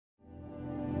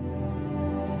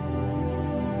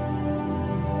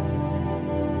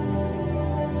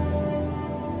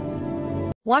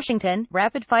Washington,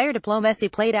 rapid-fire diplomacy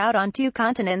played out on two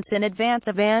continents in advance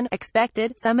of an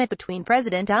expected summit between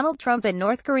President Donald Trump and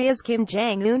North Korea's Kim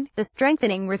Jong-un, the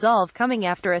strengthening resolve coming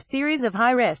after a series of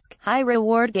high-risk,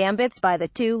 high-reward gambits by the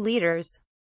two leaders.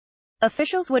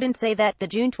 Officials wouldn't say that the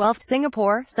June 12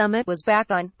 Singapore summit was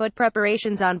back on, but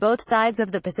preparations on both sides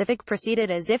of the Pacific proceeded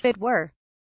as if it were.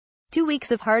 2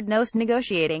 weeks of hard-nosed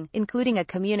negotiating, including a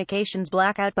communications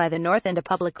blackout by the North and a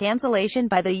public cancellation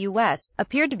by the U.S.,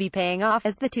 appeared to be paying off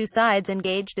as the two sides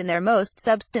engaged in their most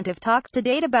substantive talks to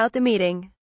date about the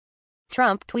meeting.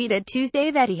 Trump tweeted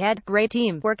Tuesday that he had a great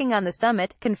team working on the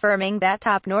summit, confirming that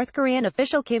top North Korean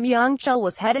official Kim Yong-chul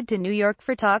was headed to New York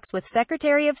for talks with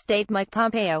Secretary of State Mike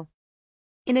Pompeo.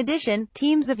 In addition,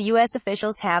 teams of U.S.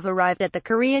 officials have arrived at the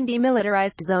Korean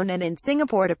demilitarized zone and in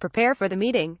Singapore to prepare for the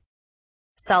meeting.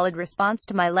 "Solid response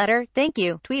to my letter, thank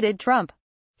you," tweeted Trump.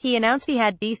 He announced he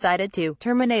had decided to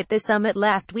terminate the summit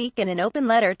last week in an open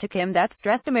letter to Kim that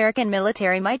stressed American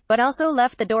military might, but also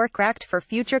left the door cracked for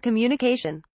future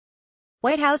communication.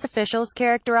 White House officials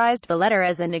characterized the letter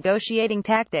as a negotiating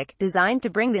tactic, designed to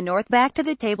bring the North back to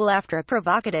the table after a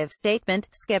provocative statement,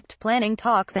 skipped planning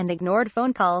talks and ignored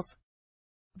phone calls.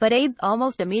 But aides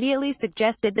almost immediately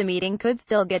suggested the meeting could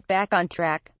still get back on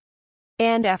track.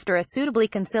 And after a suitably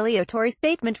conciliatory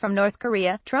statement from North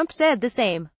Korea, Trump said the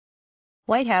same.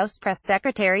 White House Press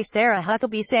Secretary Sarah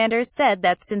Huckabee Sanders said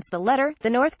that since the letter,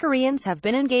 the North Koreans have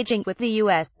been engaging with the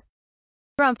U.S.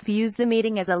 Trump views the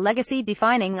meeting as a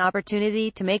legacy-defining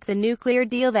opportunity to make the nuclear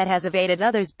deal that has evaded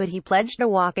others, but he pledged to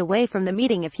walk away from the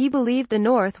meeting if he believed the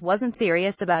North wasn't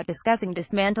serious about discussing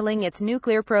dismantling its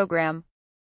nuclear program.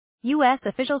 U.S.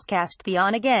 officials cast the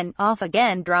on-again,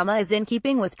 off-again drama as in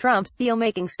keeping with Trump's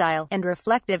deal-making style, and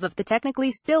reflective of the technically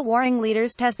still warring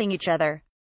leaders testing each other.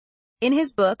 In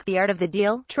his book, The Art of the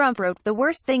Deal, Trump wrote, "The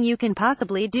worst thing you can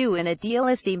possibly do in a deal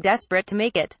is seem desperate to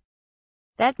make it.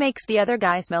 That makes the other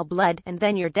guy smell blood, and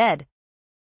then you're dead.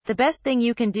 The best thing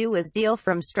you can do is deal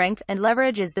from strength, and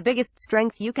leverage is the biggest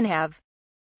strength you can have."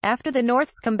 After the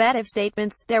North's combative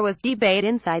statements, there was debate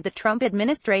inside the Trump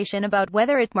administration about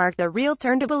whether it marked a real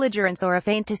turn to belligerence or a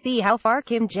feint to see how far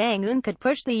Kim Jong-un could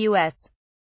push the U.S.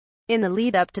 In the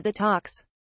lead-up to the talks,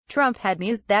 Trump had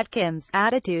mused that Kim's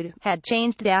attitude had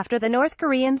changed after the North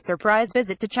Korean's surprise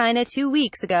visit to China 2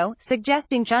 weeks ago,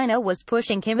 suggesting China was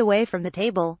pushing Kim away from the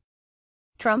table.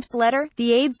 Trump's letter,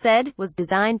 the aide said, was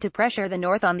designed to pressure the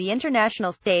North on the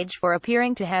international stage for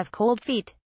appearing to have cold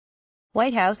feet.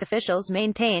 White House officials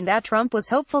maintained that Trump was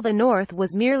hopeful the North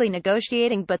was merely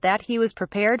negotiating but that he was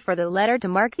prepared for the letter to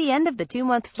mark the end of the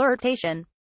 2-month flirtation.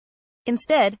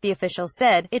 Instead, the officials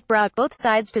said, it brought both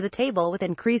sides to the table with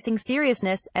increasing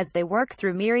seriousness, as they work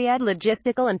through myriad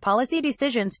logistical and policy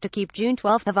decisions to keep June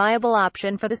 12 a viable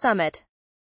option for the summit.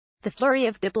 The flurry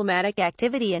of diplomatic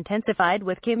activity intensified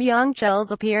with Kim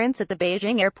Yong-chul's appearance at the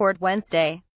Beijing airport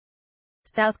Wednesday.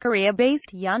 South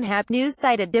Korea-based Yonhap News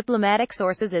cited diplomatic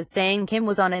sources as saying Kim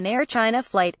was on an Air China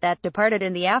flight that departed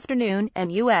in the afternoon,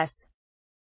 and U.S.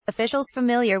 officials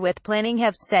familiar with planning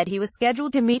have said he was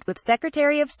scheduled to meet with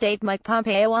Secretary of State Mike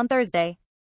Pompeo on Thursday.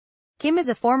 Kim is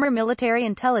a former military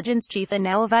intelligence chief and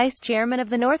now a vice chairman of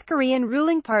the North Korean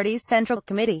ruling party's Central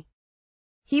Committee.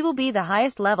 He will be the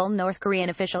highest-level North Korean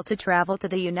official to travel to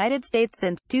the United States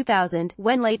since 2000,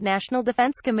 when late National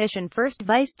Defense Commission First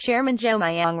Vice Chairman Jo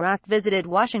Myong-rok visited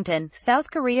Washington, South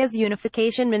Korea's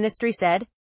unification ministry said.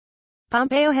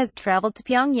 Pompeo has traveled to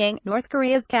Pyongyang, North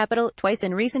Korea's capital, twice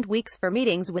in recent weeks for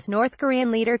meetings with North Korean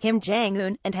leader Kim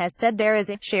Jong-un, and has said there is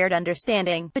a shared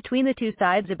understanding between the two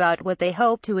sides about what they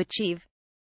hope to achieve.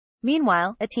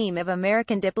 Meanwhile, a team of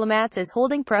American diplomats is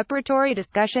holding preparatory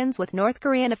discussions with North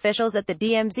Korean officials at the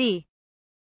DMZ.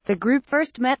 The group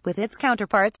first met with its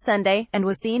counterparts Sunday, and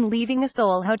was seen leaving a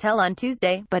Seoul hotel on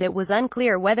Tuesday, but it was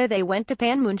unclear whether they went to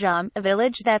Panmunjom, a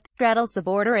village that straddles the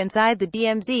border inside the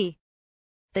DMZ.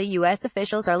 The U.S.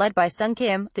 officials are led by Sung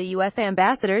Kim, the U.S.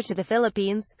 ambassador to the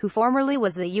Philippines, who formerly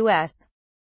was the U.S.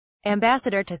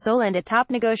 ambassador to Seoul and a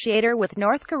top negotiator with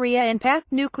North Korea in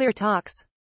past nuclear talks.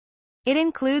 It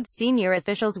includes senior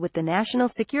officials with the National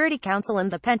Security Council and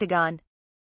the Pentagon.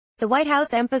 The White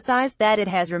House emphasized that it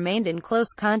has remained in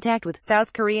close contact with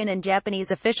South Korean and Japanese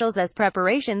officials as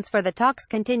preparations for the talks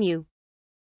continue.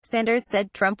 Sanders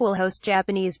said Trump will host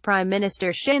Japanese Prime Minister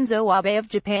Shinzo Abe of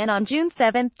Japan on June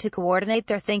 7 to coordinate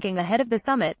their thinking ahead of the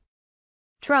summit.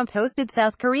 Trump hosted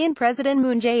South Korean President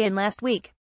Moon Jae-in last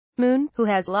week. Moon, who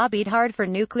has lobbied hard for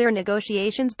nuclear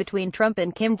negotiations between Trump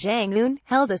and Kim Jong-un,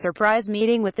 held a surprise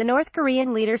meeting with the North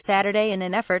Korean leader Saturday in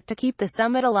an effort to keep the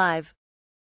summit alive.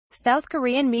 South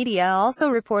Korean media also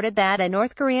reported that a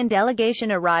North Korean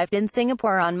delegation arrived in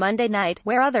Singapore on Monday night,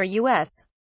 where other U.S.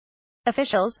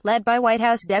 Officials, led by White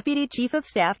House Deputy Chief of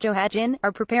Staff Joe Manchin,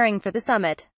 are preparing for the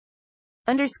summit.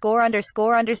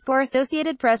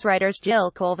 Associated Press writers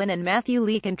Jill Colvin and Matthew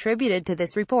Lee contributed to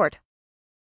this report.